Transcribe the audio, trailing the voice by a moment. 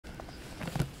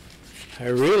I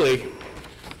really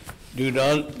do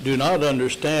not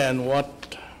understand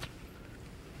what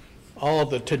all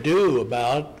the to-do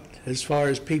about as far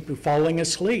as people falling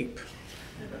asleep.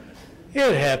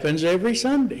 It happens every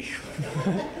Sunday.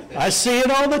 I see it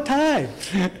all the time.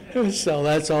 So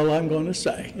that's all I'm going to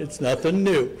say. It's nothing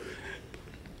new.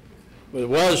 But it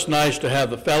was nice to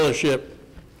have the fellowship.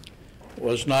 It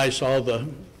was nice, all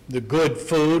the good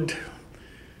food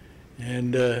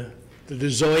and the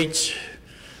desserts.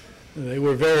 They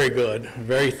were very good.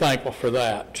 Very thankful for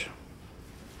that.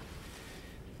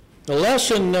 The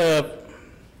lesson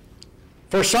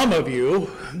for some of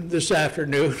you this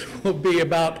afternoon will be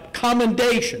about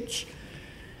commendations,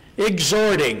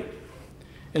 exhorting.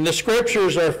 And the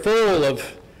scriptures are full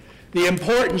of the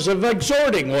importance of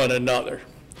exhorting one another.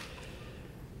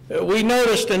 We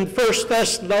noticed in 1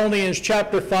 Thessalonians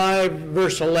chapter 5,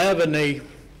 verse 11,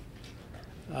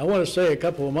 I want to say a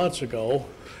couple of months ago,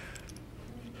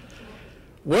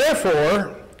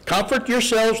 "Wherefore, comfort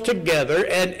yourselves together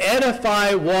and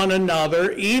edify one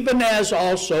another, even as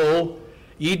also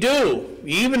ye do."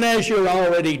 Even as you're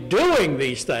already doing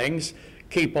these things,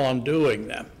 keep on doing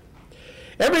them.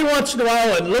 Every once in a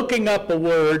while, in looking up a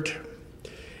word,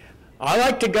 I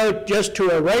like to go just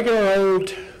to a regular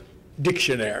old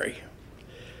dictionary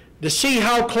to see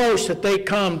how close that they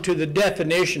come to the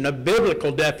definition, a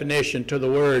biblical definition to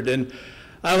the word. And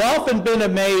I've often been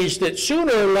amazed that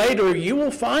sooner or later you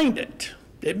will find it.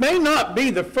 It may not be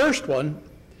the first one,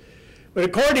 but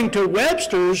according to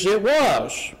Webster's, it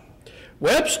was.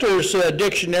 Webster's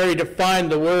dictionary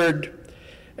defined the word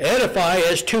edify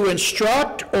as to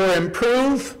instruct or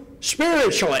improve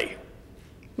spiritually.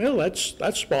 Well, that's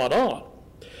spot on.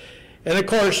 And of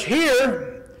course here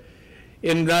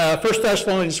in 1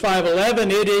 Thessalonians 5:11,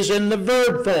 it is in the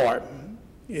verb form.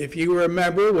 If you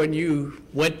remember when you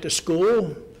went to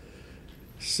school,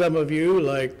 some of you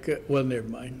well, never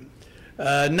mind.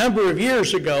 A number of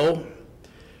years ago,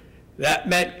 that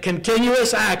meant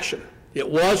continuous action. It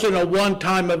wasn't a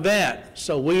one-time event,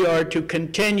 so we are to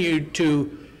continue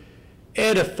to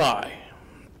edify.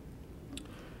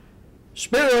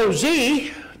 Spiro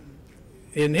Z,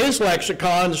 in his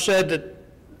lexicon, said that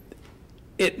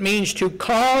it means to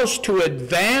cause to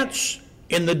advance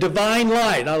in the divine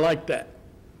light. I like that.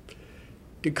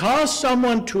 To cause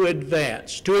someone to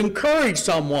advance, to encourage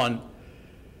someone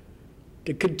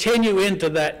to continue into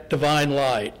that divine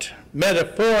light.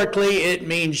 Metaphorically, it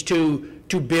means to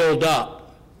build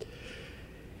up.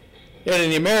 And in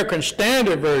the American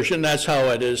Standard Version, that's how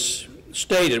it is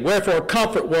stated. "Wherefore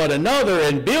comfort one another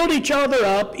and build each other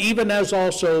up, even as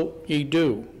also ye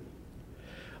do.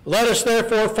 Let us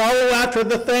therefore follow after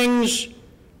the things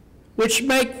which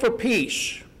make for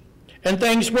peace, and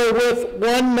things wherewith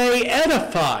one may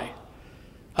edify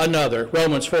another."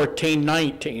 Romans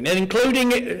 14:19. And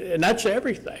including, and that's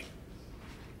everything,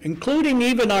 including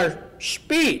even our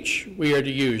speech we are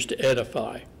to use to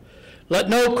edify. "Let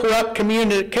no corrupt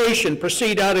communication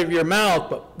proceed out of your mouth,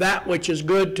 but that which is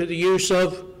good to the use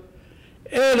of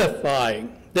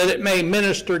edifying, that it may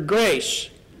minister grace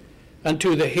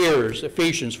unto the hearers."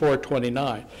 Ephesians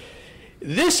 4:29.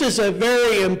 This is a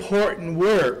very important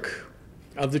work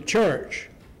of the church.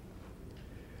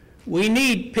 We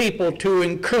need people to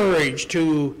encourage,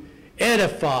 to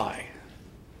edify.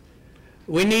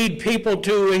 We need people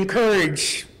to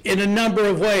encourage in a number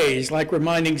of ways, like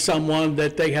reminding someone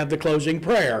that they have the closing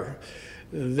prayer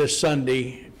this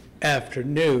Sunday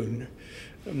afternoon.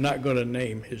 I'm not going to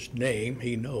name his name,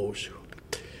 he knows.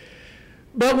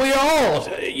 But we all,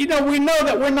 we know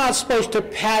that we're not supposed to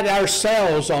pat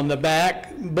ourselves on the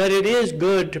back, but it is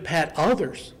good to pat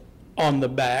others on the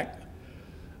back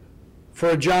for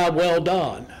a job well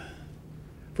done,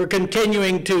 for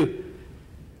continuing to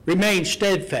remain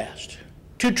steadfast,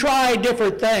 to try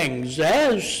different things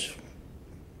as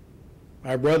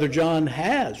our brother John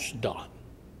has done.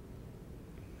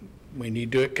 We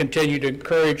need to continue to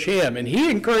encourage him, and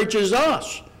he encourages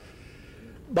us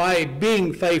by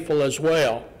being faithful as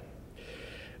well.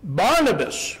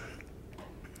 Barnabas,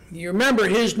 you remember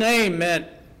his name meant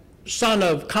son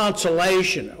of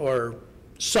consolation or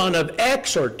son of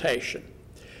exhortation.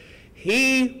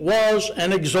 He was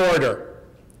an exhorter.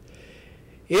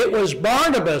 It was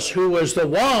Barnabas who was the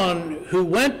one who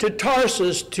went to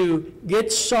Tarsus to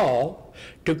get Saul,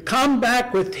 to come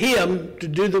back with him to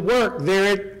do the work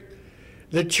there at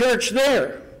the church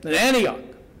there in Antioch.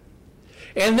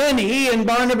 And then he and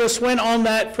Barnabas went on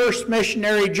that first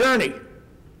missionary journey.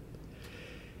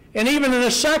 And even in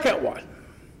the second one,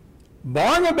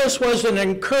 Barnabas was an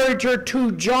encourager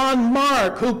to John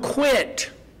Mark, who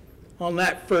quit on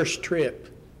that first trip.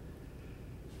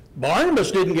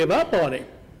 Barnabas didn't give up on him.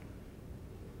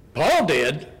 Paul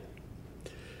did.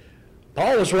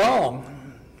 Paul was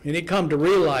wrong, and he come to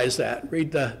realize that.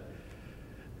 Read the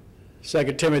 2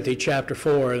 Timothy chapter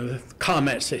 4 and the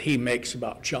comments that he makes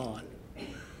about John.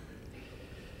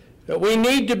 But we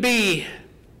need to be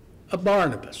a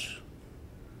Barnabas.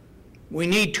 We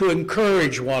need to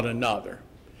encourage one another,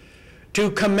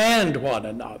 to commend one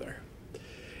another.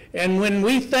 And when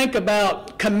we think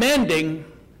about commending,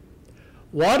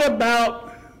 what about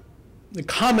the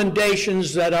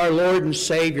commendations that our Lord and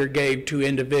Savior gave to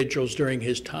individuals during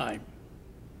his time?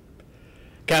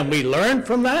 Can we learn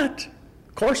from that?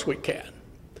 Of course we can.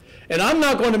 And I'm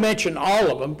not going to mention all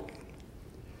of them,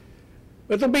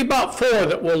 but there'll be about 4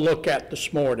 that we'll look at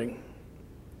this morning.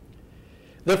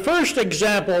 The first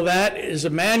example of that is a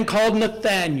man called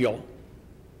Nathanael,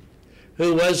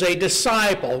 who was a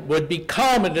disciple, would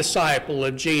become a disciple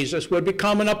of Jesus, would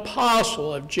become an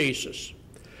apostle of Jesus.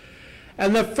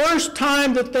 And the first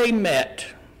time that they met,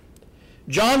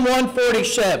 John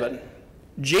 1:47,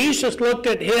 Jesus looked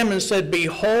at him and said,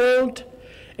 "Behold,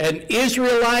 an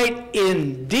Israelite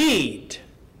indeed,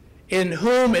 in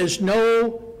whom is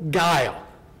no guile."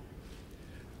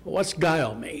 What's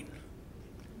guile mean?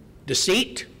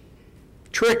 Deceit,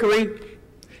 trickery,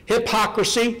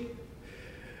 hypocrisy,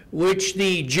 which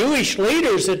the Jewish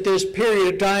leaders at this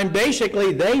period of time,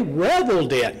 basically, they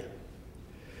reveled in.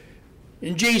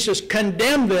 And Jesus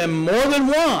condemned them more than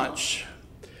once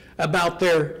about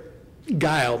their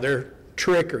guile, their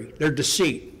trickery, their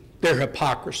deceit, their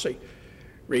hypocrisy.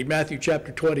 Read Matthew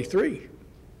chapter 23.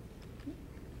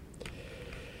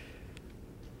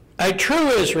 A true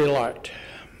Israelite.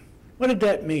 What did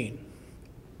that mean?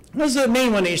 What does it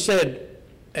mean when he said,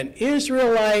 an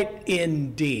Israelite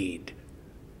indeed?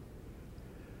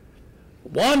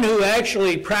 One who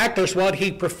actually practiced what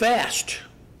he professed.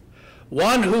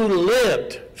 One who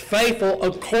lived faithful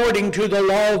according to the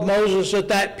law of Moses at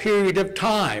that period of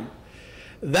time.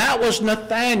 That was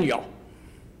Nathanael.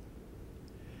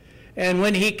 And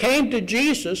when he came to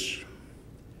Jesus,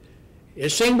 it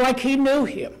seemed like he knew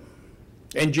him.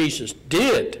 And Jesus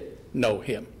did know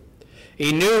him.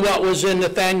 He knew what was in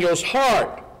Nathanael's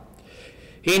heart.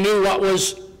 He knew what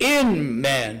was in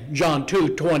man, John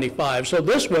 2:25. So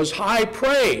this was high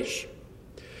praise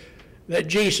that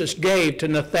Jesus gave to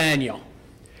Nathanael.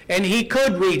 And he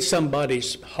could read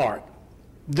somebody's heart,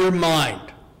 their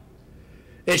mind.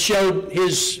 It showed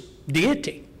his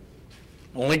deity.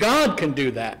 Only God can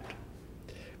do that.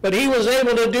 But he was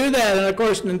able to do that. And of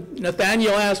course,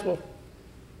 Nathanael asked, well,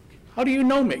 how do you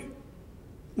know me?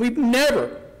 We've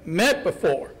never met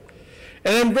before.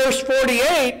 And in verse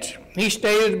 48, he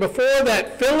stated, before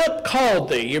that Philip called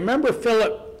thee. You remember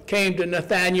Philip came to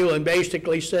Nathanael and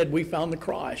basically said, we found the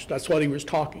Christ. That's what he was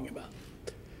talking about.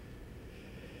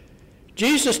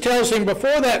 Jesus tells him,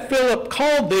 before that Philip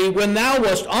called thee, when thou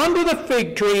wast under the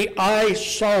fig tree, I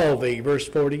saw thee. Verse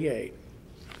 48.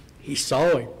 He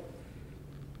saw him.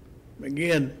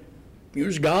 Again, he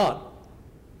was God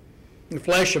in the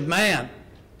flesh of man.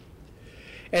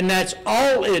 And that's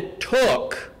all it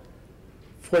took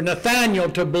for Nathanael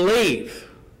to believe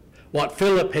what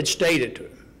Philip had stated to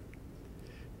him,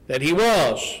 that he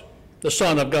was the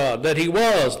Son of God, that he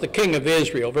was the King of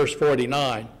Israel, verse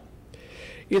 49.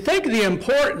 You think of the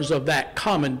importance of that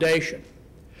commendation,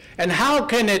 and how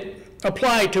can it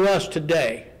apply to us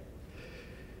today?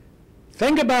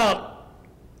 Think about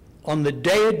on the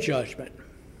day of judgment,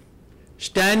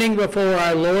 standing before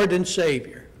our Lord and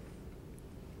Savior,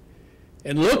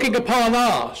 and looking upon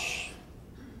us,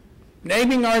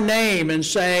 naming our name and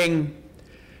saying,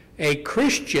 a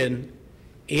Christian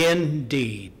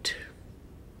indeed.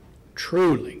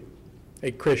 Truly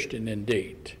a Christian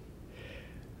indeed.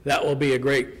 That will be a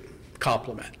great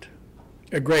compliment,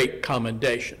 a great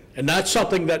commendation. And that's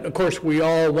something that, of course, we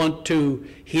all want to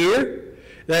hear.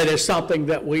 That is something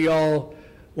that we all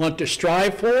want to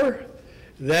strive for.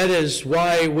 That is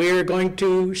why we're going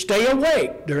to stay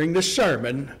awake during the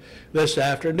sermon this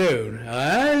afternoon.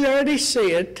 I already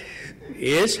see it.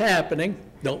 It's happening.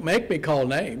 Don't make me call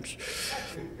names.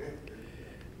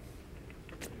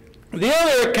 The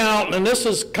other account, and this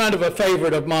is kind of a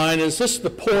favorite of mine, is this the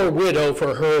poor widow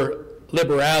for her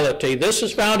liberality. This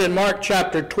is found in Mark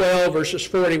chapter 12, verses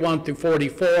 41 through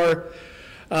 44.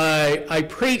 I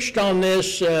preached on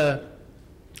this a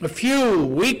few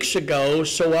weeks ago,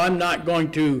 so I'm not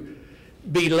going to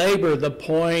belabor the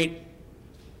point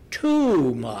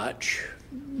too much,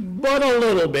 but a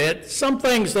little bit. Some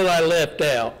things that I left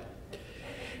out.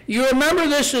 You remember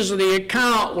this is the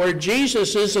account where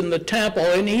Jesus is in the temple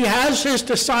and he has his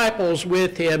disciples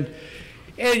with him,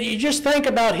 And you just think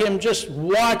about him just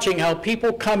watching how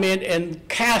people come in and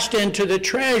cast into the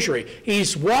treasury.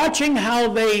 He's watching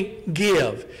how they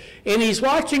give. And he's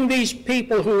watching these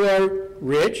people who are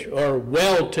rich or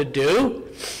well-to-do,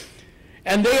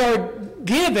 and they are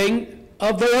giving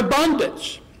of their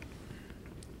abundance.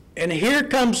 And here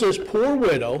comes this poor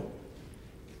widow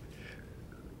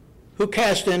who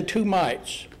cast in 2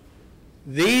 mites.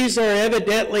 These are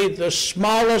evidently the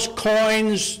smallest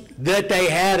coins that they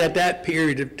had at that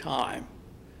period of time.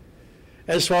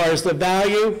 As far as the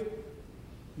value,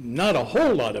 not a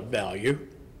whole lot of value,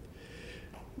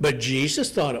 but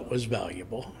Jesus thought it was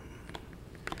valuable.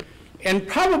 And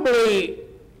probably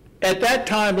at that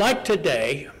time, like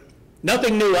today,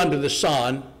 nothing new under the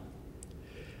sun,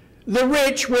 the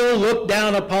rich will look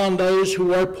down upon those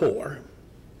who are poor,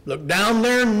 look down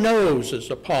their noses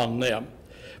upon them.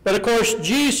 But of course,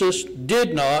 Jesus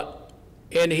did not,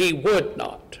 and he would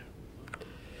not.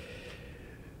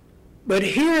 But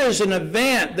here is an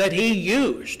event that he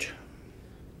used. It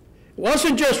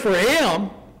wasn't just for him.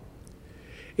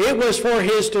 It was for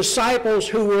his disciples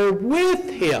who were with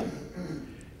him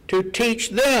to teach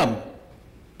them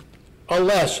a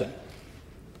lesson.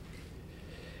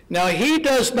 Now, he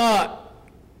does not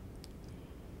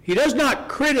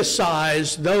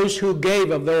criticize those who gave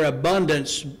of their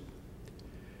abundance,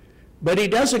 but he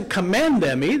doesn't commend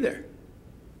them either.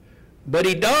 But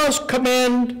he does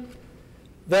commend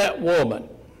that woman.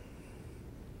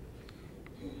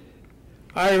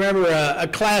 I remember a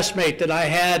classmate that I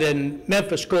had in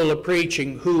Memphis School of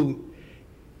Preaching who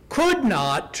could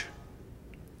not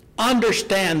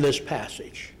understand this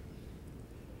passage.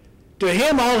 To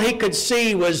him, all he could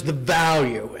see was the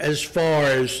value as far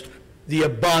as the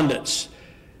abundance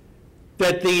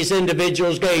that these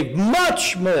individuals gave,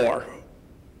 much more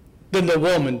than the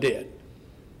woman did.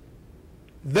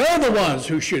 They're the ones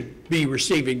who should be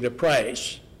receiving the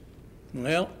praise.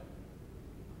 Well,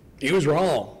 he was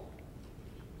wrong.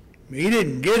 He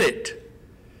didn't get it,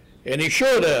 and he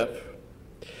should have.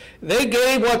 They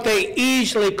gave what they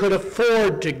easily could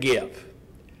afford to give.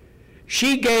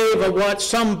 She gave of what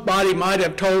somebody might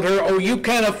have told her, oh, you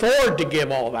can't afford to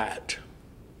give all that.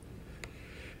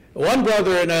 One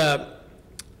brother in a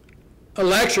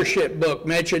lectureship book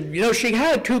mentioned, she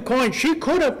had 2 coins. She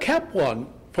could have kept one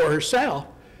for herself.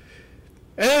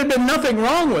 And there had been nothing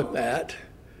wrong with that.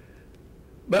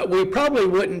 But we probably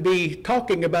wouldn't be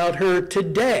talking about her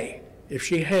today if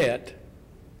she had.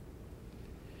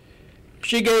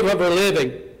 She gave of her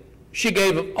living. She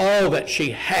gave of all that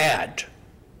she had.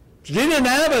 She didn't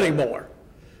have any more.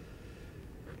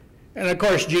 And of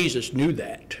course, Jesus knew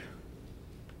that,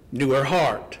 knew her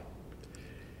heart.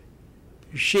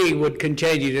 She would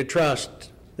continue to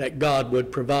trust that God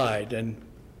would provide, and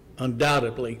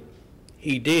undoubtedly,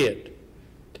 he did.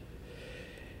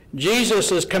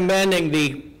 Jesus is commending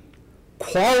the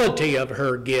quality of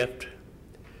her gift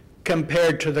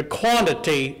compared to the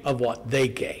quantity of what they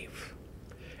gave.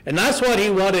 And that's what he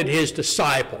wanted his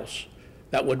disciples,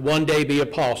 that would one day be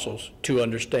apostles, to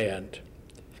understand.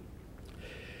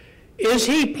 Is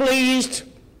he pleased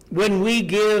when we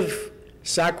give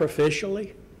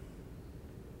sacrificially?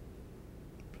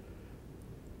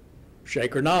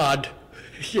 Shake or nod.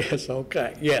 Yes,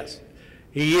 okay, yes,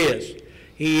 he is.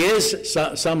 He is.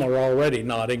 Some are already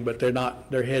nodding, but they're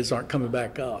not, their heads aren't coming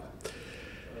back up.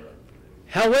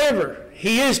 However,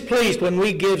 he is pleased when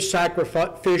we give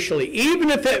sacrificially, even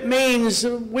if it means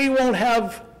we won't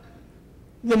have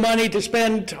the money to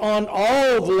spend on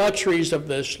all the luxuries of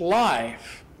this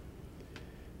life,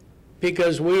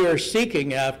 because we are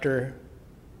seeking after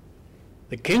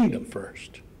the kingdom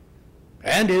first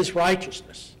and his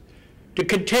righteousness, to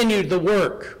continue the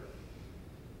work,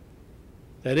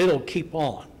 that it'll keep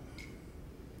on.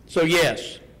 So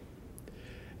yes,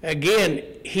 again,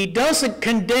 he doesn't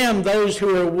condemn those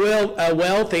who are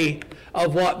wealthy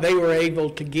of what they were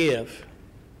able to give.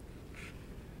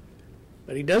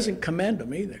 But he doesn't commend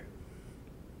them either.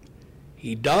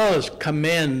 He does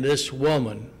commend this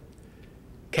woman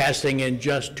casting in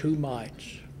just 2 mites.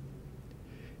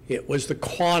 It was the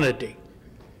quantity.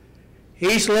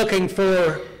 He's looking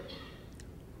for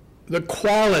the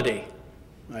quality,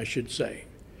 I should say.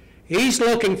 He's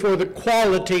looking for the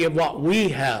quality of what we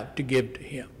have to give to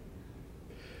him.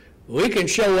 We can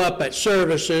show up at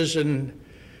services, and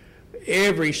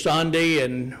every Sunday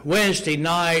and Wednesday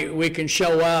night we can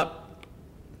show up,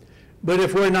 but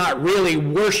if we're not really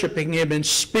worshiping him in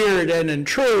spirit and in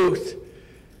truth,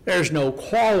 there's no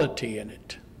quality in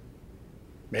it.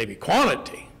 Maybe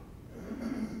quantity,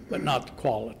 but not the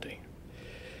quality.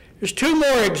 There's 2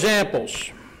 more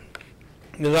examples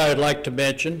that I would like to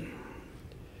mention.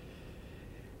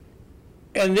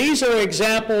 And these are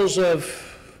examples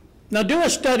of, now do a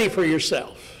study for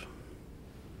yourself.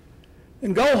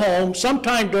 And go home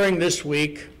sometime during this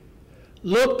week,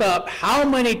 look up how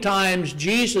many times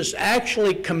Jesus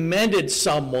actually commended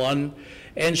someone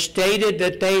and stated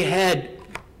that they had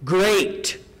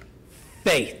great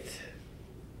faith.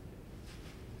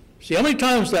 See how many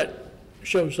times that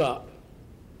shows up.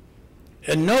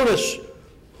 And notice,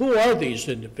 who are these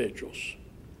individuals?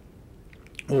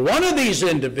 Well, one of these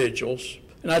individuals,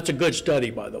 and that's a good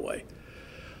study, by the way,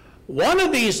 one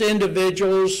of these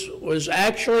individuals was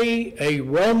actually a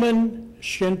Roman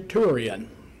centurion.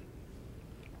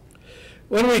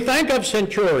 When we think of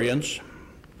centurions,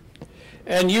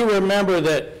 and you remember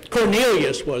that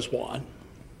Cornelius was one,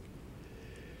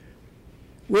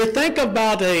 we think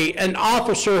about an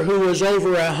officer who was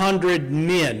over 100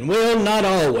 men. Well, not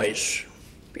always.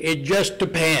 It just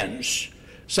depends.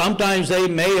 Sometimes they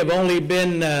may have only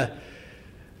been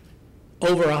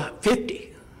over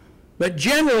 50, but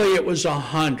generally it was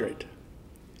 100.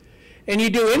 And you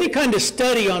do any kind of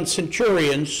study on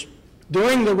centurions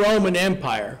during the Roman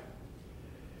Empire,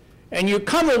 and you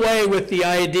come away with the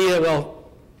idea, well,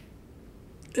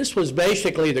 this was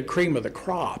basically the cream of the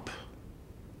crop.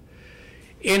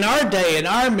 In our day, in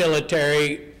our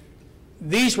military,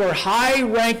 these were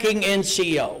high-ranking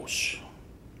NCOs.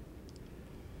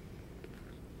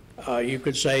 You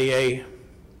could say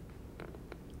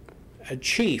a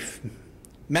chief,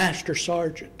 master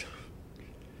sergeant,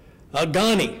 a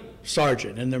gunny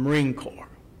sergeant in the Marine Corps.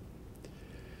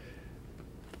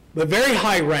 But very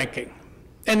high-ranking.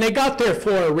 And they got there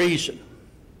for a reason.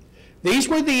 These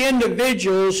were the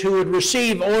individuals who would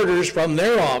receive orders from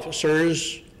their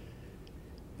officers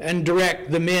and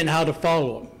direct the men how to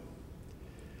follow them.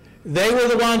 They were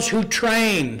the ones who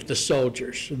trained the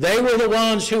soldiers. They were the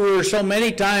ones who were so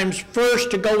many times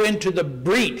first to go into the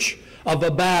breach of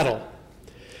a battle.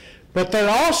 But there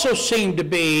also seemed to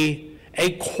be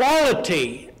a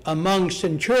quality among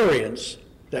centurions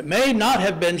that may not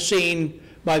have been seen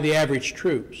by the average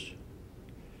troops.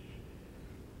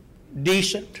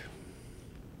 Decent,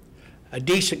 a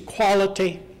decent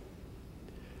quality,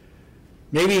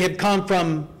 maybe had come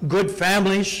from good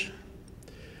families,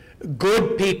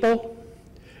 good people,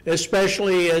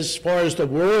 especially as far as the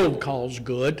world calls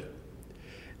good.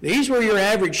 These were your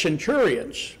average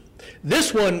centurions.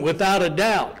 This one, without a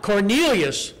doubt.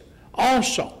 Cornelius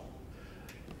also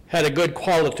had a good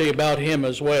quality about him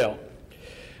as well.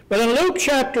 But in Luke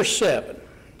chapter 7,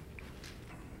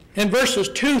 in verses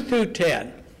 2 through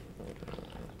 10,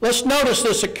 let's notice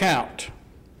this account.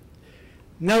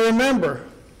 Now remember,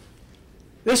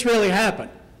 this really happened.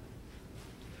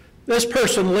 This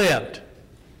person lived.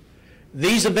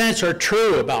 These events are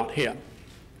true about him.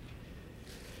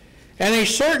 And a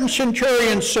certain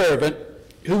centurion servant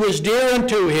who was dear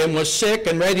unto him was sick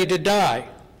and ready to die.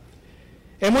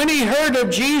 And when he heard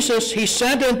of Jesus, he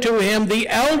sent unto him the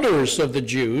elders of the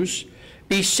Jews,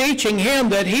 beseeching him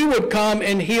that he would come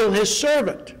and heal his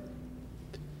servant.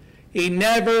 He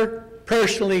never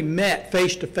personally met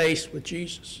face to face with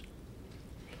Jesus.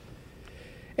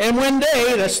 And when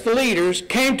they, that's the leaders,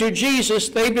 came to Jesus,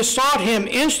 they besought him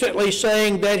instantly,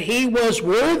 saying that he was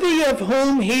worthy of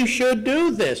whom he should do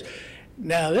this.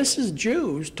 Now, this is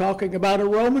Jews talking about a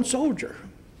Roman soldier.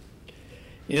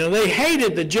 You know, they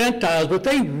hated the Gentiles, but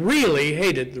they really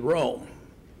hated the Rome.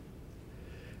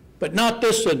 But not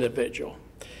this individual.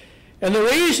 And the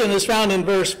reason is found in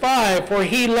verse 5, for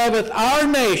he loveth our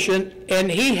nation,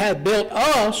 and he hath built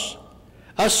us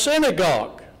a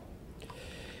synagogue.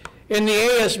 In the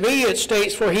ASV it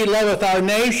states, for he loveth our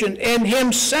nation, and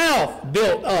himself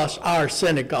built us our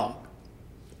synagogue.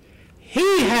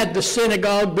 He had the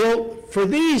synagogue built for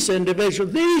these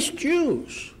individuals, these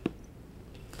Jews.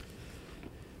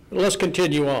 Let's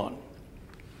continue on.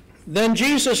 Then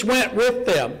Jesus went with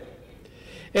them.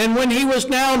 And when he was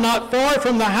now not far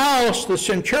from the house, the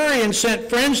centurion sent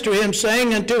friends to him,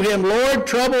 saying unto him, Lord,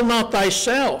 trouble not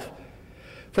thyself,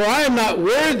 for I am not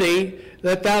worthy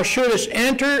that thou shouldest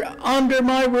enter under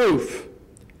my roof.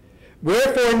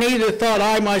 Wherefore neither thought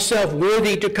I myself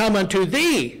worthy to come unto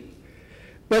thee,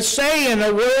 but say in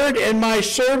a word, and my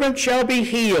servant shall be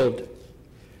healed.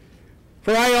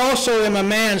 For I also am a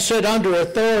man set under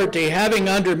authority, having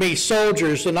under me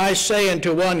soldiers, and I say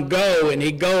unto one, Go, and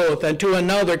he goeth, and to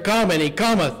another, Come, and he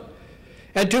cometh,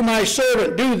 and to my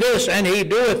servant, Do this, and he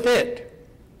doeth it.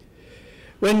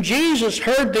 When Jesus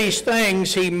heard these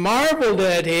things, he marveled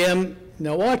at him,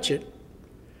 now watch it,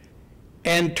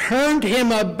 and turned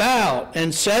him about,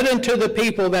 and said unto the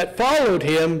people that followed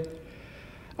him,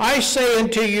 I say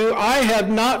unto you, I have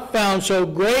not found so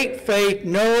great faith,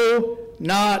 no,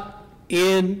 not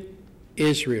in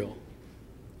Israel.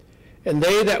 And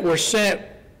they that were sent,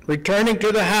 returning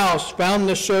to the house, found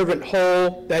the servant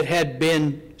whole that had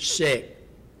been sick.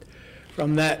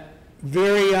 From that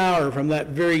very hour, from that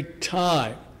very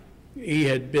time, he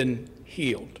had been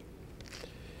healed.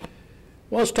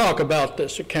 Well, let's talk about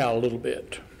this account a little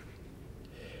bit.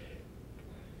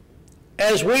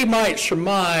 As we might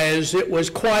surmise, it was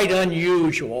quite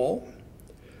unusual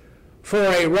for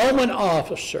a Roman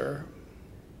officer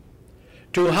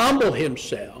to humble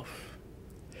himself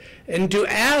and to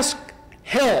ask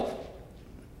help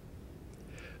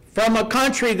from a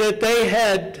country that they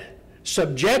had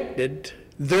subjected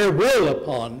their will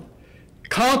upon,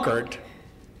 conquered,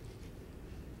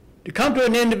 to come to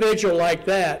an individual like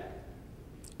that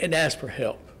and ask for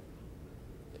help.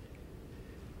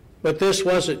 But this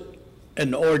wasn't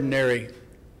an ordinary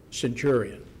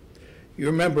centurion. You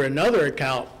remember another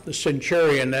account, the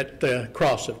centurion at the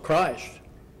cross of Christ,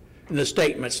 and the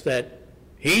statements that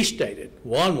he stated.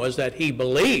 One was that he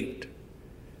believed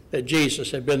that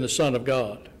Jesus had been the Son of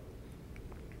God.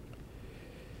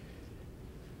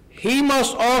 He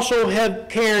must also have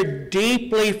cared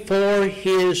deeply for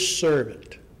his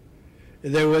servant.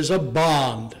 There was a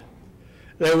bond.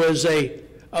 There was a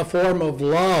form of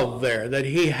love there that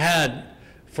he had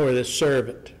for the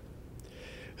servant,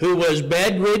 who was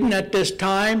bedridden at this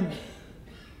time,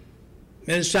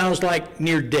 and it sounds like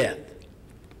near death.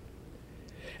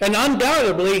 And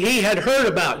undoubtedly, he had heard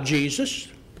about Jesus.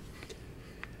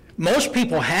 Most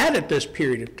people had at this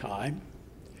period of time.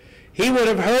 He would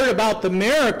have heard about the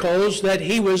miracles that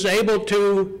he was able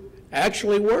to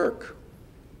actually work.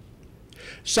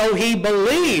 So he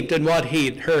believed in what he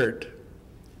had heard.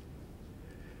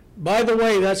 By the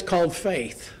way, that's called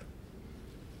faith.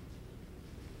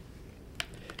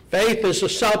 Faith is the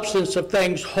substance of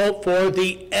things hoped for,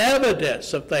 the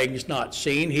evidence of things not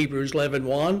seen, Hebrews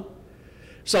 11:1.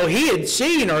 So he had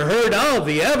seen or heard of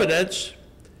the evidence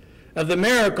of the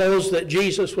miracles that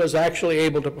Jesus was actually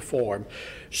able to perform.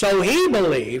 So he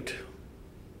believed,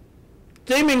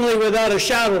 seemingly without a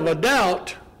shadow of a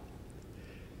doubt,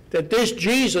 that this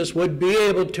Jesus would be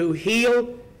able to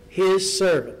heal his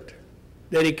servant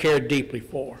that he cared deeply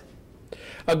for.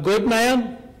 A good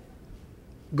man,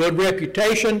 good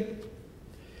reputation,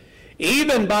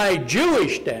 even by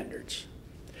Jewish standards.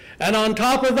 And on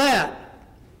top of that,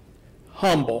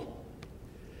 humble.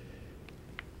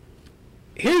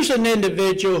 Here's an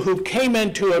individual who came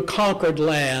into a conquered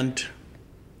land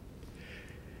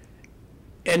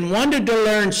and wanted to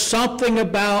learn something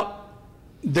about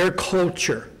their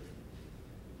culture,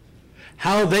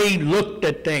 how they looked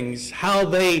at things, how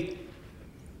they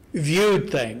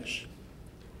viewed things.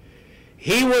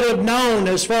 He would have known,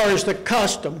 as far as the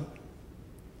custom,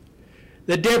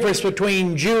 the difference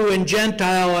between Jew and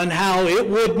Gentile, and how it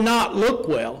would not look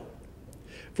well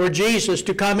for Jesus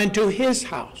to come into his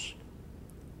house.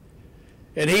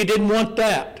 And he didn't want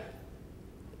that.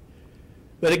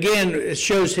 But again, it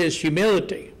shows his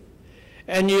humility.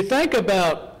 And you think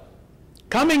about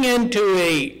coming into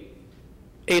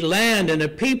a land and a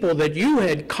people that you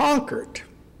had conquered,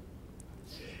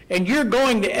 and you're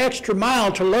going the extra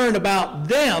mile to learn about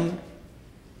them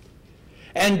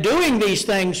and doing these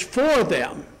things for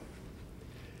them,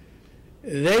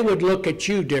 they would look at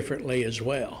you differently as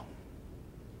well.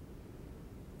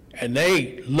 And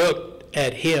they looked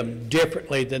at him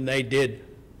differently than they did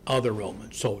other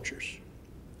Roman soldiers.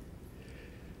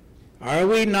 Are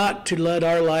we not to let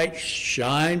our light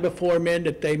shine before men,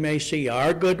 that they may see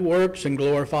our good works and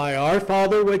glorify our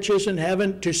Father which is in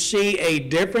heaven? To see a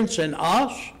difference in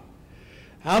us?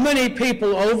 How many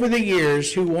people over the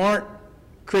years who weren't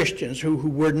Christians, who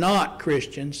were not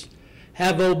Christians,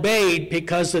 have obeyed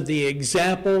because of the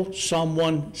example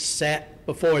someone set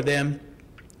before them,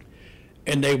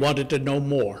 and they wanted to know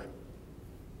more?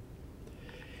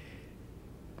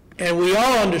 And we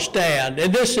all understand,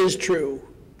 and this is true,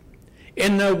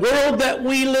 in the world that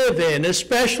we live in,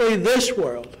 especially this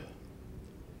world,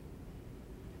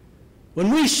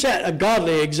 when we set a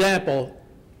godly example,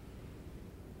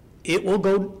 it will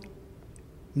go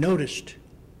noticed.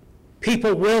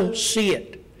 People will see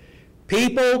it.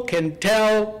 People can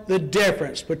tell the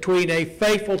difference between a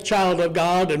faithful child of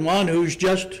God and one who's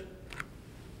just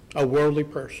a worldly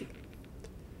person.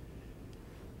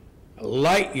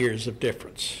 Light years of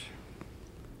difference.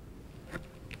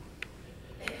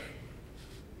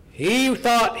 He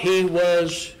thought he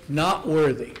was not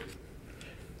worthy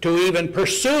to even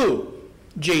pursue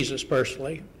Jesus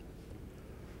personally,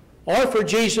 or for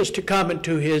Jesus to come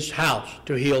into his house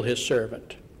to heal his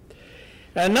servant.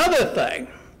 Another thing,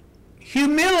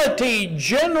 humility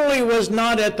generally was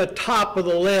not at the top of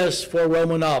the list for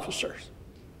Roman officers,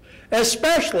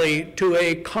 especially to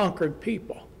a conquered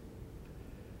people.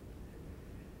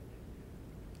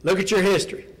 Look at your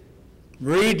history.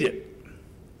 Read it.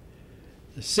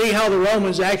 See how the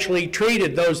Romans actually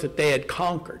treated those that they had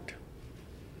conquered.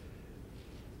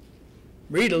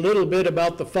 Read a little bit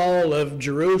about the fall of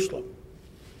Jerusalem.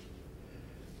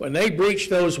 When they breached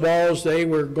those walls, they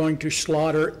were going to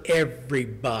slaughter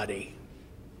everybody.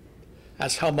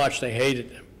 That's how much they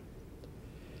hated them.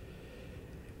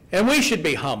 And we should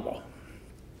be humble.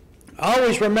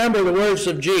 Always remember the words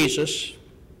of Jesus,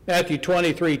 Matthew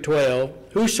 23:12,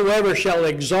 whosoever shall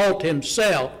exalt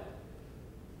himself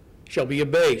shall be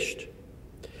abased,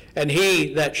 and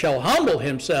he that shall humble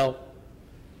himself,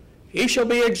 he shall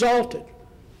be exalted.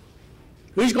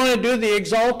 Who's going to do the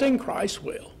exalting? Christ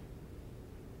will.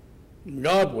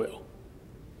 God will.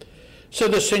 So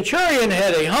the centurion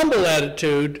had a humble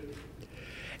attitude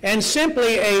and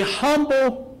simply a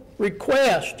humble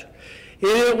request.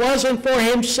 It wasn't for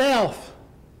himself.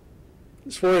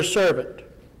 It's for his servant.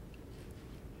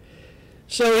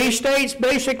 So he states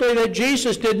basically that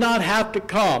Jesus did not have to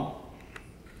come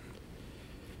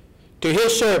to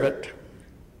his servant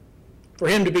for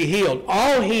him to be healed.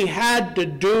 All he had to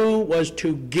do was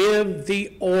to give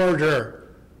the order.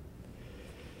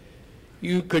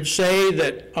 You could say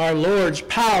that our Lord's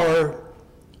power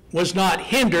was not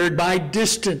hindered by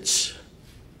distance.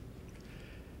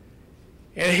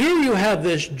 And here you have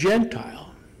this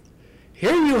Gentile.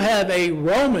 Here you have a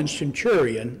Roman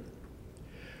centurion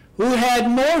who had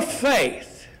more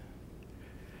faith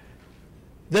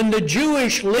than the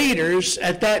Jewish leaders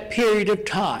at that period of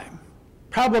time,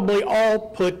 probably all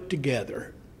put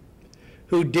together,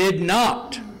 who did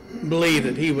not believe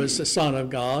that he was the Son of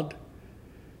God,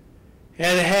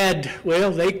 and had,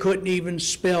 well, they couldn't even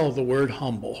spell the word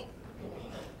humble.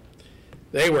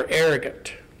 They were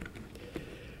arrogant.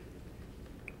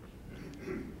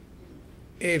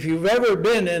 If you've ever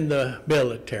been in the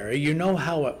military, you know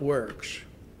how it works.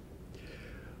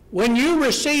 When you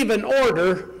receive an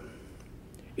order,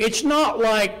 it's not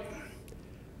like,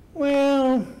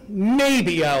 well,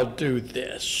 maybe I'll do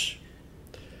this.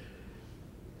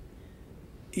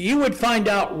 You would find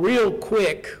out real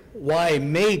quick why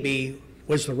maybe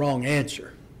was the wrong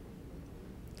answer.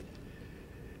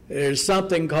 There's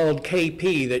something called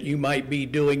KP that you might be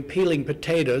doing, peeling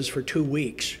potatoes for 2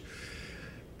 weeks.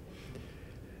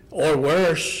 Or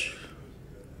worse,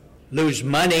 lose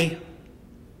money,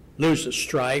 lose a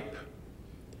stripe.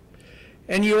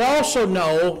 And you also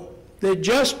know that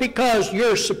just because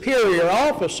you're a superior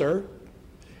officer,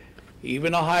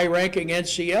 even a high-ranking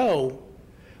NCO,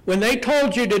 when they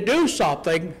told you to do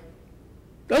something,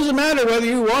 doesn't matter whether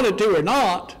you wanted to or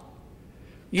not,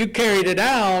 you carried it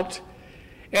out,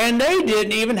 and they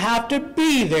didn't even have to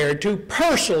be there to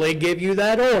personally give you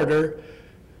that order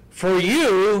for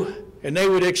you, and they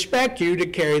would expect you to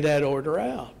carry that order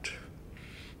out.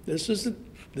 This is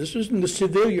in the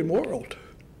civilian world.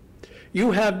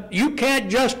 You can't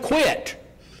just quit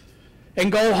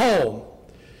and go home.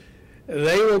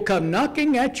 They will come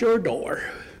knocking at your door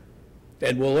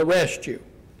and will arrest you.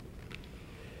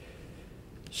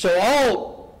 So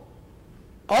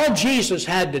all Jesus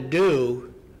had to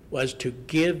do was to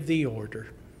give the order,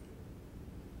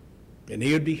 and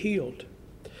he would be healed.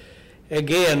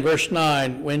 Again, verse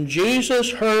 9, when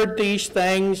Jesus heard these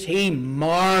things, he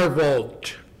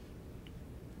marveled.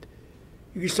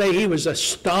 You could say he was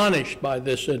astonished by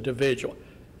this individual,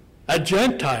 a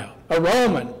Gentile, a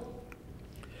Roman,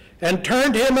 and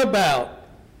turned him about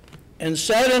and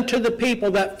said unto the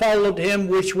people that followed him,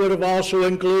 which would have also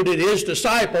included his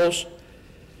disciples,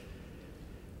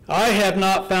 I have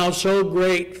not found so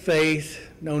great faith,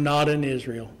 no, not in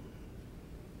Israel.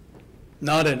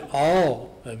 Not in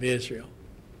all of Israel.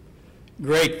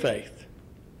 Great faith,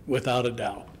 without a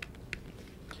doubt.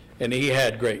 And he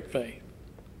had great faith.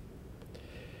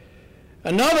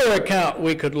 Another account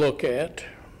we could look at,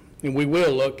 and we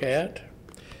will look at,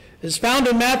 is found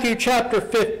in Matthew chapter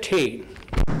 15.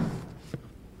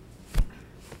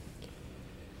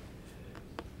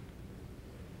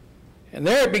 And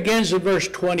there it begins in verse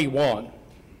 21.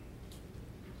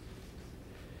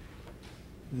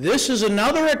 This is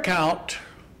another account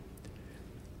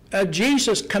of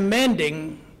Jesus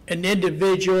commending an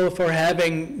individual for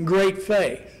having great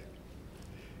faith.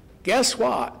 Guess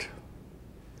what?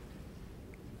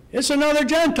 It's another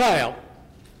Gentile.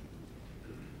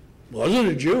 Wasn't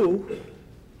a Jew.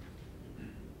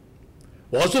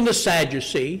 Wasn't a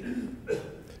Sadducee.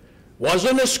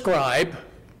 Wasn't a scribe.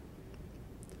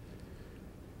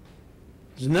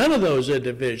 None of those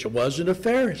individuals. Wasn't a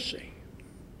Pharisee.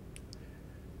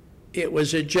 It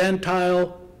was a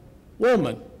Gentile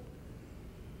woman.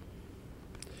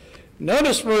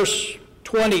 Notice verse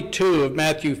 22 of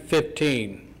Matthew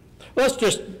 15. Let's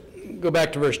just go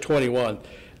back to verse 21.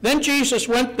 Then Jesus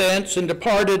went thence and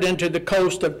departed into the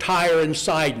coast of Tyre and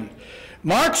Sidon.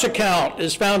 Mark's account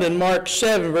is found in Mark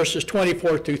 7, verses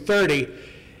 24 through 30.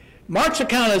 Mark's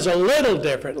account is a little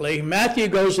differently. Matthew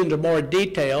goes into more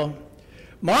detail.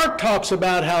 Mark talks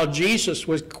about how Jesus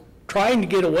was trying to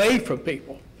get away from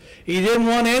people. He didn't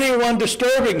want anyone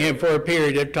disturbing him for a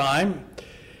period of time.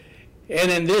 And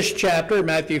in this chapter,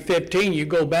 Matthew 15, you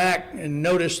go back and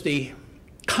notice the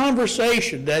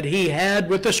conversation that he had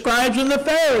with the scribes and the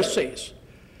Pharisees.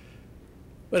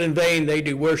 But in vain they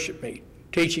do worship me,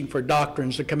 teaching for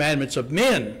doctrines the commandments of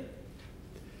men,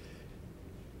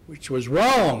 which was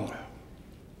wrong.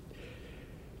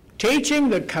 Teaching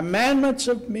the commandments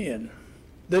of men,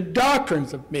 the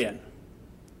doctrines of men,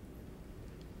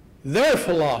 their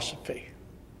philosophy,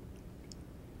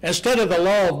 instead of the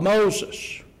law of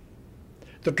Moses,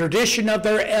 the tradition of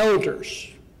their elders.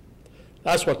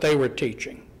 That's what they were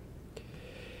teaching.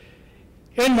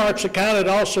 In Mark's account, it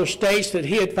also states that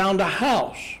he had found a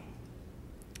house.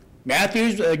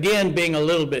 Matthew's, again, being a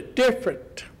little bit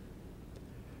different.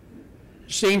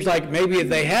 Seems like maybe if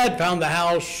they had found the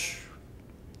house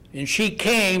and she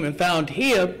came and found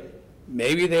him,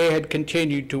 maybe they had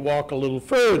continued to walk a little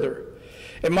further.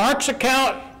 And Mark's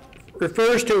account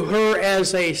refers to her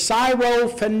as a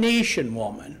Syrophoenician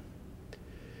woman.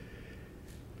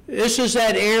 This is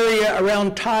that area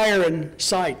around Tyre and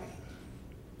Sidon,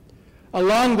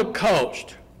 along the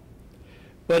coast,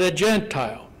 but a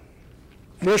Gentile.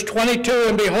 Verse 22,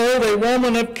 and behold, a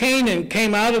woman of Canaan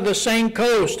came out of the same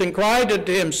coast and cried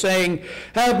unto him, saying,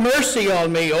 have mercy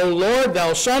on me, O Lord,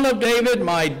 thou son of David,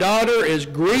 my daughter is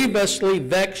grievously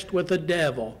vexed with the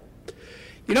devil.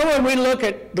 You know, when we look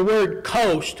at the word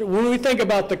coast, when we think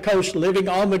about the coast, living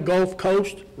on the Gulf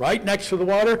Coast, right next to the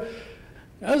water,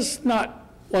 that's not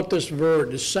what this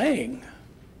word is saying.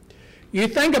 You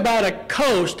think about a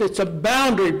coast, it's a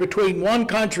boundary between one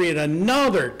country and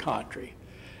another country.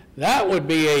 That would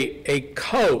be a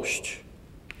coast.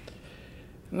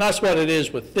 And that's what it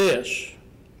is with this.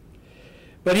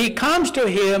 But he comes to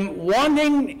him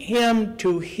wanting him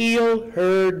to heal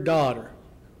her daughter.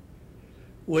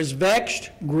 Was vexed,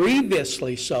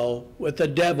 grievously so, with the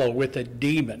devil, with a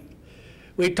demon.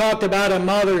 We talked about a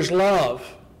mother's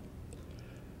love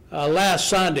last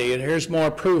Sunday, and here's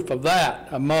more proof of that,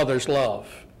 a mother's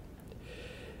love.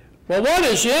 Well, what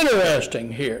is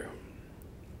interesting here,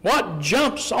 what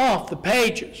jumps off the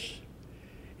pages,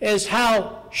 is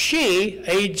how she,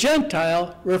 a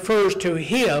Gentile, refers to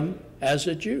him as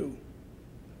a Jew.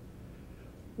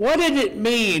 What did it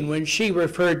mean when she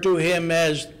referred to him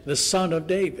as the son of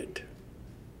David?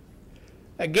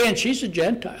 Again, she's a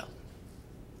Gentile.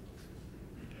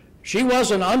 She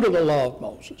wasn't under the law of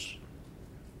Moses.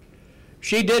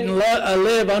 She didn't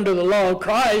live under the law of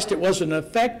Christ. It wasn't in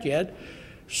effect yet.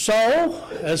 So,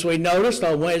 as we noticed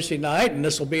on Wednesday night, and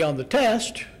this will be on the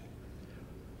test,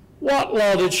 what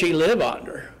law did she live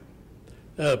under?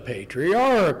 The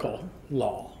patriarchal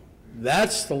law.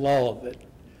 That's the law of it,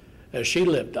 as she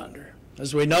lived under.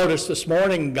 As we noticed this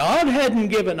morning, God hadn't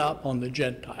given up on the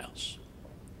Gentiles.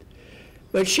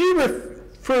 But she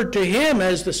referred to him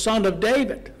as the son of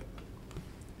David.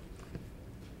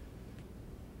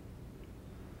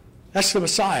 That's the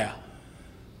Messiah.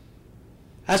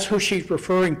 That's who she's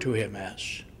referring to him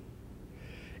as.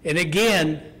 And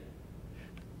again,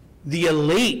 the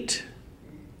elite,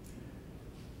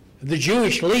 the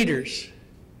Jewish leaders,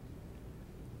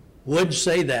 wouldn't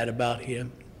say that about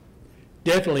him.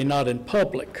 Definitely not in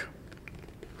public.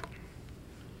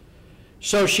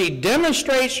 So she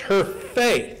demonstrates her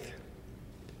faith.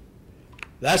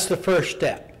 That's the first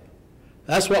step.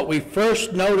 That's what we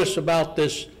first notice about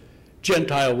this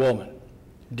Gentile woman.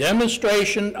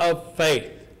 Demonstration of faith.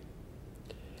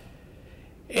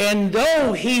 And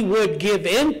though he would give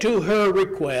in to her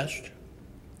request,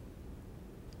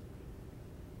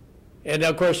 and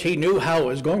of course he knew how it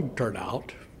was going to turn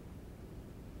out,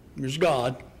 it was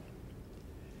God,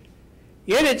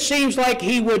 yet it seems like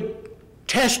he would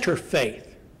test her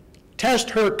faith, test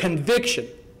her conviction,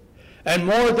 and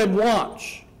more than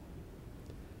once.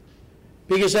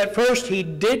 Because at first he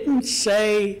didn't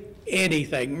say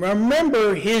anything.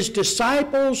 Remember, his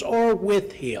disciples are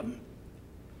with him.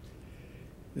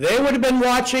 They would have been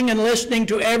watching and listening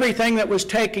to everything that was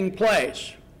taking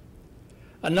place.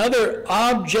 Another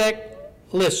object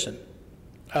lesson.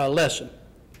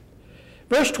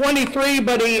 Verse 23,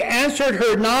 but he answered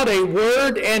her not a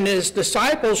word, and his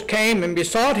disciples came and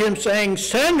besought him, saying,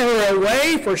 send her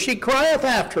away, for she crieth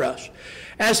after us.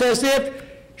 As if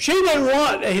they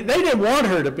didn't want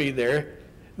her to be there.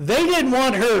 They didn't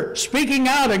want her speaking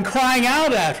out and crying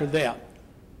out after them.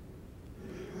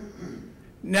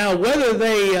 Now, whether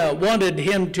they wanted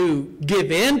him to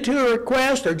give in to a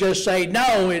request or just say,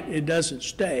 no, it doesn't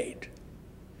state.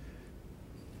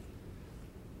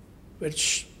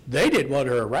 But they didn't want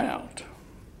her around.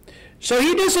 So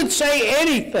he doesn't say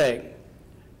anything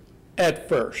at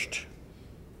first.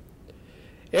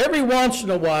 Every once in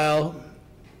a while,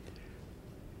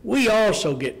 we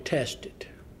also get tested.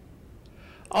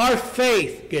 Our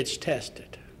faith gets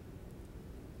tested.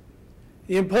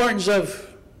 The importance of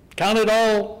count it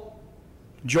all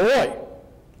joy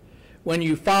when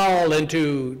you fall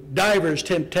into divers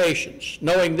temptations,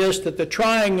 knowing this, that the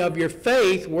trying of your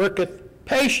faith worketh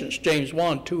patience, James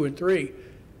 1, 2, and 3.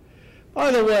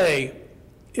 By the way,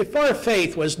 if our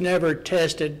faith was never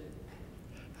tested,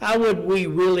 how would we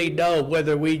really know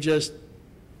whether we just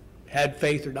had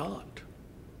faith or not?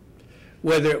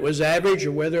 Whether it was average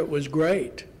or whether it was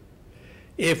great,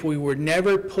 if we were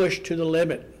never pushed to the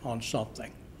limit on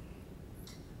something.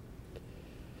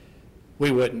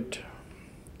 We wouldn't.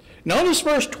 Notice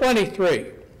verse 23.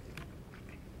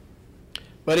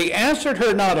 But he answered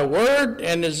her not a word,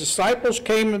 and his disciples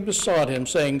came and besought him,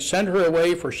 saying, send her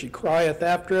away, for she crieth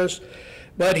after us.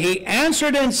 But he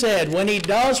answered and said, when he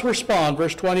does respond,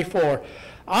 verse 24,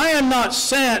 I am not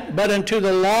sent but unto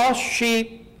the lost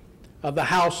sheep of the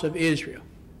house of Israel.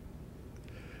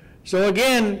 So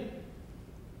again,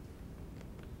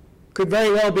 could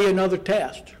very well be another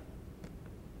test.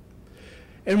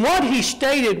 And what he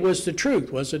stated was the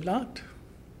truth, was it not?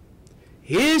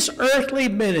 His earthly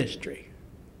ministry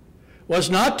was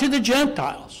not to the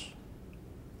Gentiles.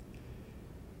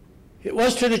 It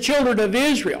was to the children of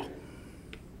Israel,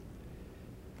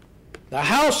 the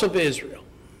house of Israel,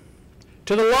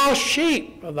 to the lost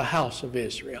sheep of the house of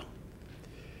Israel.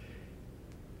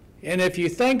 And if you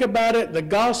think about it, the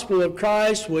gospel of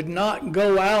Christ would not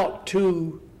go out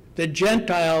to the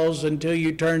Gentiles until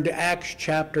you turn to Acts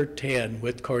chapter 10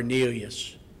 with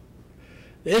Cornelius.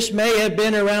 This may have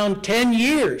been around 10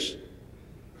 years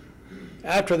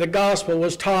after the gospel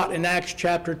was taught in Acts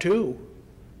chapter 2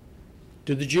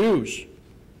 to the Jews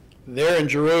there in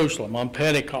Jerusalem on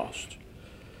Pentecost.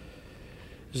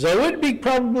 So it would be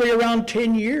probably around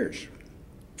 10 years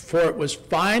before it was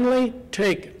finally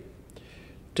taken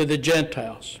to the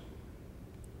Gentiles.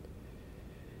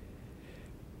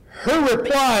 Her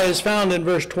reply is found in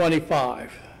verse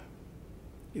 25.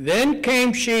 Then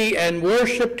came she and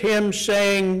worshipped him,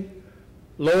 saying,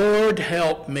 Lord,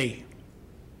 help me.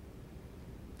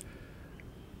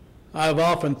 I've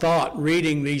often thought,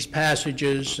 reading these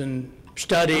passages and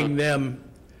studying them,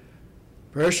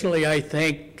 personally, I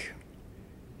think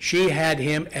she had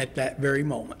him at that very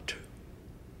moment.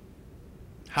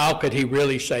 How could he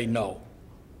really say no?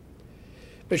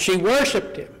 But she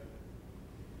worshiped him.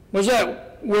 What does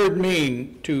that word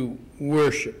mean, to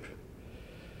worship?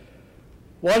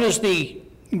 What is the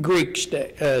Greek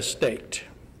state?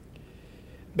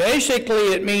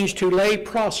 Basically, it means to lay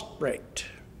prostrate.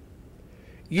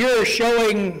 You're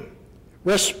showing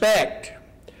respect,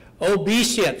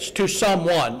 obeisance to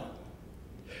someone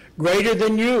greater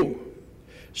than you.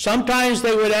 Sometimes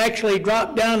they would actually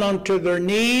drop down onto their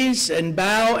knees and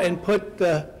bow and put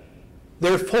their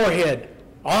forehead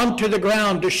onto the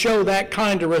ground to show that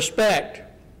kind of respect.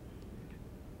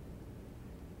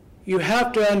 You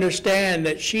have to understand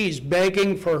that she's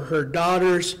begging for her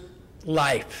daughter's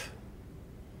life.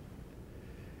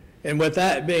 And with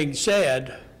that being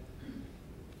said,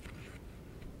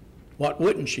 what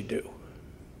wouldn't she do?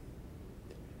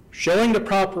 Showing the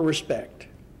proper respect.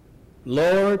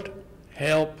 Lord,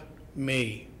 help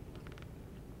me.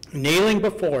 Kneeling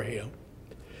before him.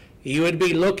 He would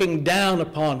be looking down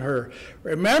upon her.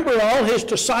 Remember, all his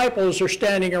disciples are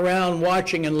standing around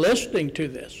watching and listening to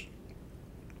this.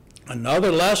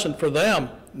 Another lesson for them,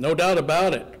 no doubt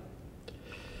about it.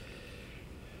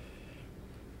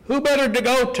 Who better to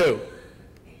go to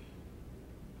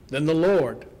than the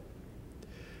Lord?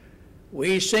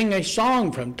 We sing a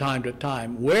song from time to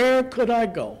time, where could I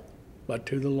go but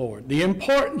to the Lord? The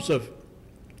importance of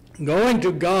going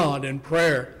to God in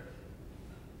prayer,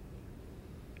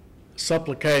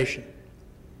 supplication,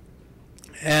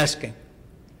 asking,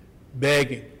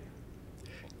 begging,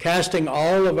 casting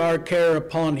all of our care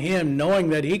upon him, knowing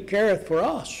that he careth for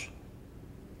us.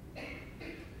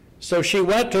 So she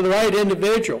went to the right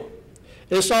individual.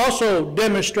 This also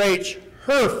demonstrates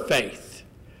her faith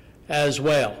as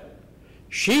well.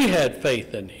 She had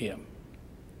faith in him.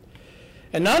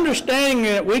 And understanding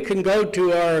that we can go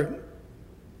to our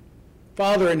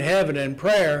Father in heaven in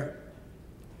prayer,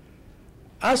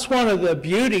 that's one of the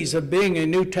beauties of being a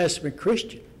New Testament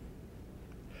Christian.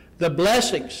 The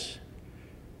blessings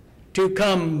to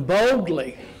come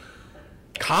boldly,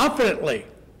 confidently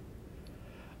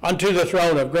unto the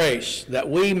throne of grace, that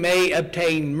we may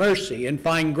obtain mercy and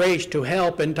find grace to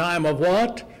help in time of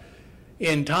what?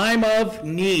 In time of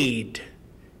need.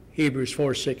 Hebrews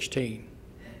 4:16.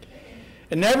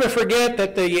 And never forget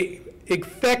that the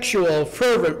effectual,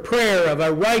 fervent prayer of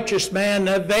a righteous man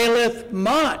availeth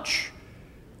much.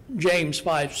 James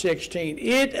 5:16.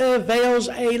 It avails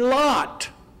a lot,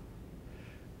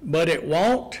 but it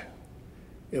won't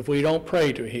if we don't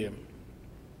pray to him.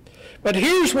 But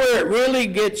here's where it really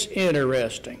gets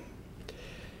interesting.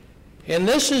 And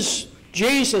this is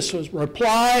Jesus'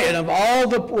 reply, and of all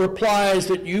the replies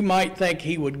that you might think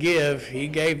he would give, he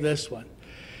gave this one.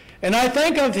 And I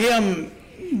think of him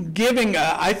giving,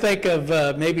 I think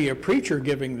of maybe a preacher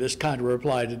giving this kind of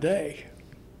reply today.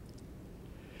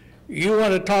 You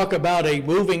want to talk about a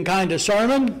moving kind of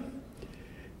sermon?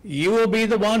 You will be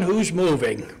the one who's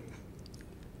moving.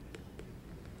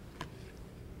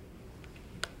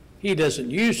 He doesn't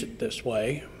use it this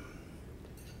way,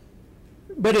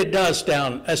 but it does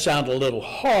sound a little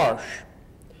harsh.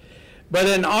 But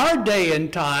in our day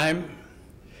and time,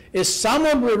 if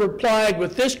someone would replied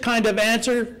with this kind of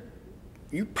answer,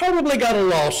 you probably got a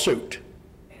lawsuit.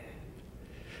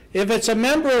 If it's a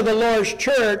member of the Lord's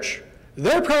church,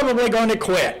 they're probably going to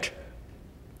quit.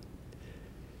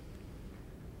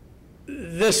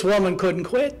 This woman couldn't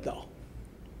quit, though.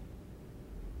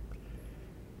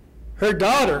 Her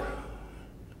daughter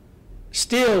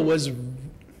still was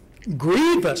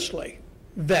grievously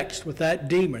vexed with that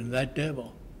demon, that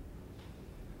devil.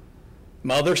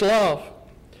 Mother's love.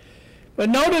 But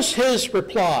notice his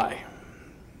reply.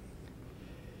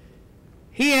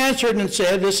 He answered and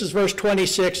said, this is verse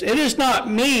 26, it is not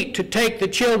meet to take the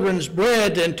children's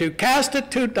bread and to cast it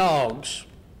to dogs.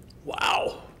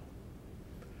 Wow.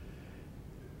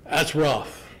 That's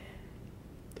rough.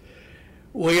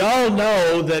 We all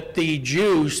know that the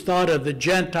Jews thought of the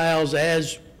Gentiles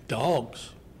as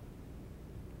dogs.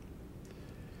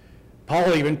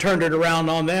 Paul even turned it around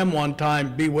on them one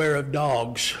time, beware of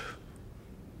dogs.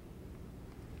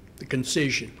 The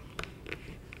concision.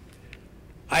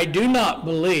 I do not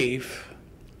believe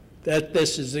that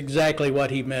this is exactly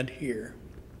what he meant here.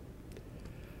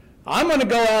 I'm going to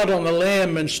go out on a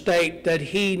limb and state that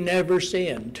he never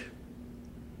sinned.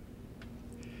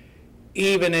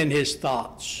 Even in his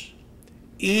thoughts,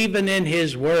 even in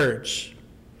his words.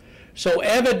 So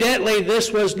evidently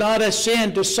this was not a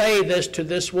sin to say this to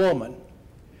this woman.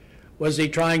 Was he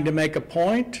trying to make a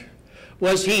point?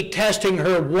 Was he testing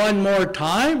her one more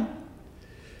time?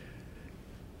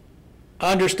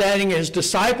 Understanding his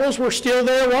disciples were still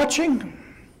there watching?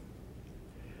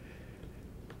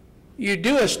 You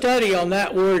do a study on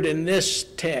that word in this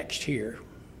text here.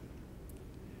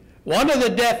 One of the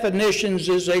definitions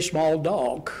is a small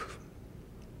dog.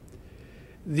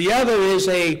 The other is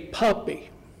a puppy.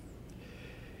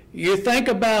 You think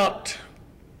about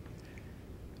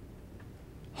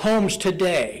homes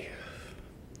today.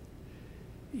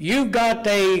 You've got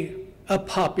a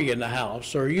puppy in the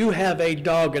house, or you have a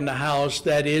dog in the house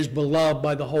that is beloved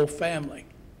by the whole family.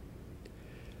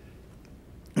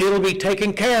 It'll be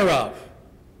taken care of.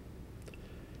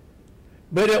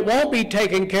 But it won't be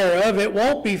taken care of, it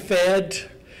won't be fed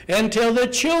until the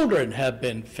children have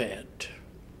been fed.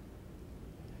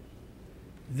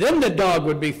 Then the dog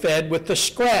would be fed with the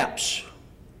scraps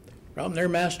from their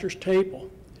master's table.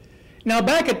 Now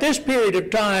back at this period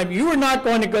of time, you were not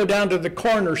going to go down to the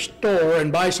corner store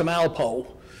and buy some Alpo,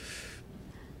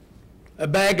 a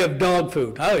bag of dog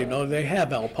food. I don't even know if they have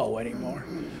Alpo anymore.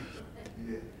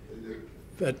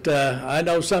 But I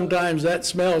know sometimes that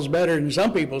smells better than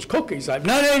some people's cookies. None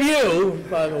of you,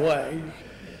 by the way.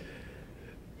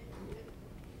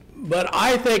 But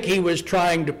I think he was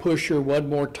trying to push her one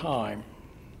more time.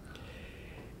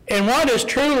 And what is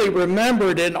truly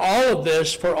remembered in all of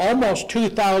this for almost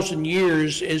 2,000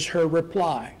 years is her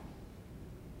reply.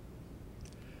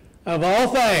 Of all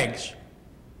things,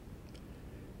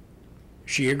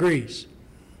 she agrees.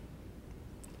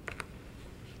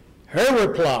 Her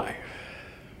reply,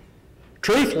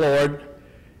 truth, Lord,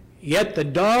 yet the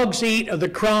dogs eat of the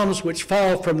crumbs which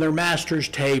fall from their master's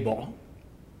table.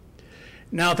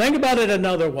 Now think about it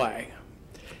another way.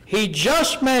 He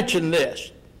just mentioned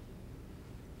this.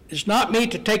 It's not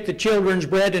meet to take the children's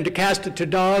bread and to cast it to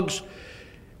dogs.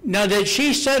 Now did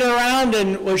she sit around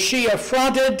and was she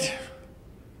affronted?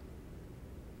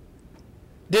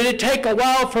 Did it take a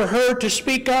while for her to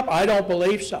speak up? I don't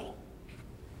believe so.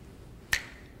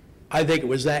 I think it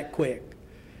was that quick.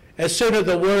 As soon as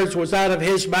the words was out of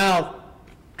his mouth,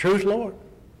 truth, Lord.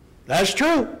 That's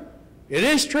true. It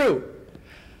is true.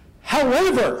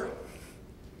 However,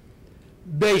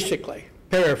 basically,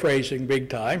 paraphrasing big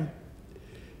time,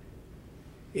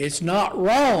 It's not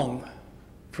wrong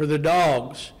for the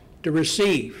dogs to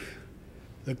receive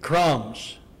the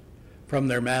crumbs from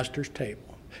their master's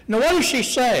table. Now, what is she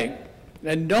saying?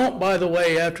 And don't, by the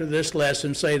way, after this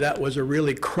lesson say that was a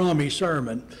really crummy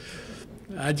sermon.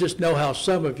 I just know how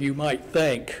some of you might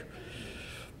think.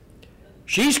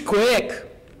 She's quick.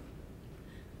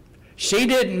 She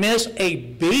didn't miss a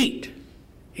beat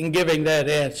in giving that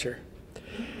answer.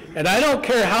 And I don't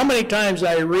care how many times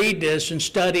I read this and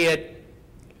study it,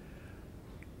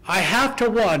 I have to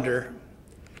wonder,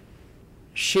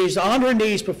 she's on her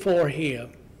knees before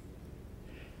him.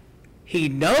 He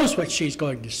knows what she's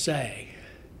going to say.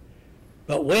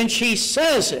 But when she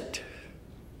says it,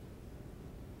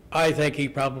 I think he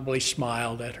probably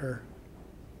smiled at her.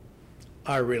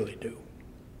 I really do.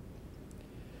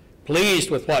 Pleased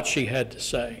with what she had to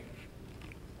say.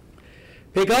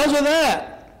 Because of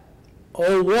that,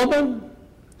 O woman,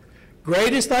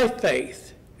 great is thy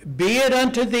faith. Be it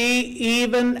unto thee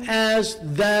even as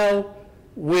thou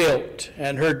wilt.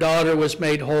 And her daughter was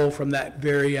made whole from that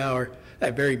very hour,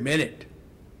 that very minute.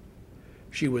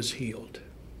 She was healed.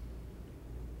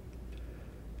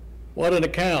 What an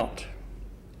account.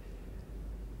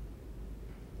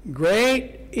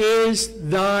 Great is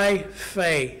thy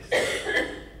faith.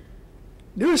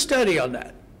 Do a study on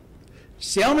that.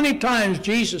 See how many times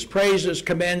Jesus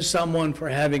commends someone for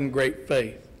having great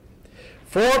faith.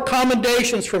 4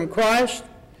 commendations from Christ.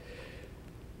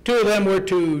 2 of them were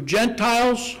to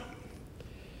Gentiles,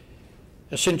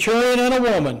 a centurion and a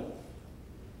woman.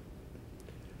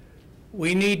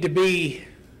 We need to be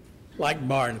like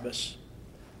Barnabas,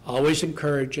 always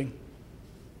encouraging,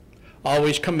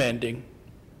 always commending.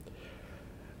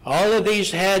 All of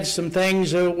these had some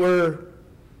things that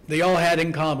they all had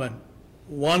in common.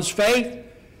 One's faith,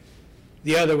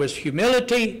 the other was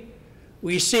humility.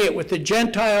 We see it with the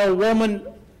Gentile woman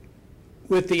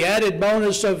with the added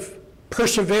bonus of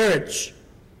perseverance.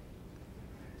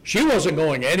 She wasn't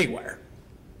going anywhere.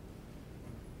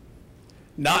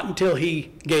 Not until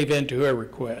he gave in to her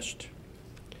request.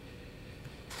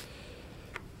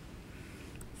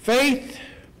 Faith,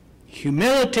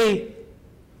 humility,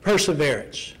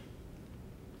 perseverance.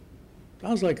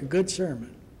 Sounds like a good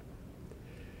sermon.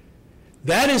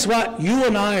 That is what you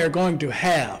and I are going to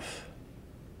have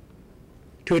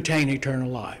to attain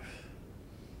eternal life.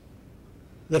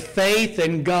 The faith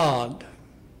in God,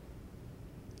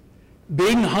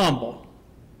 being humble,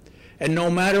 and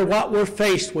no matter what we're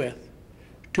faced with,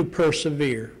 to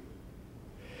persevere.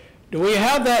 Do we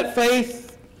have that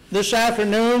faith this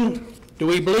afternoon? Do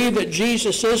we believe that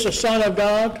Jesus is the Son of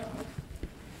God?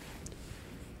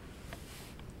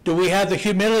 Do we have the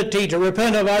humility to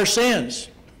repent of our sins?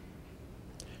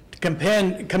 To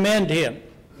commend him?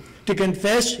 To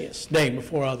confess his name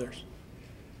before others?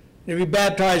 To be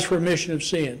baptized for remission of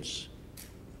sins?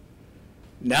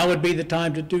 Now would be the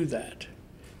time to do that.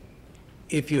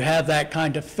 If you have that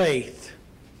kind of faith.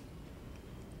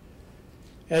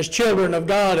 As children of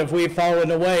God, if we've fallen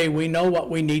away, we know what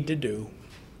we need to do.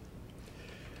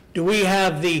 Do we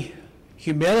have the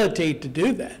humility to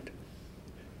do that?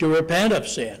 To repent of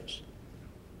sins?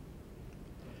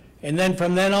 And then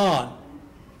from then on,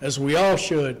 as we all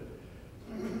should,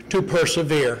 to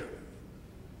persevere,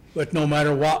 but no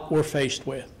matter what we're faced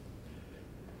with,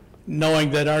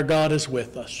 knowing that our God is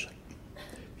with us.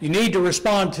 You need to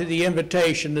respond to the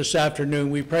invitation this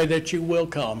afternoon. We pray that you will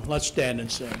come. Let's stand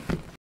and sing.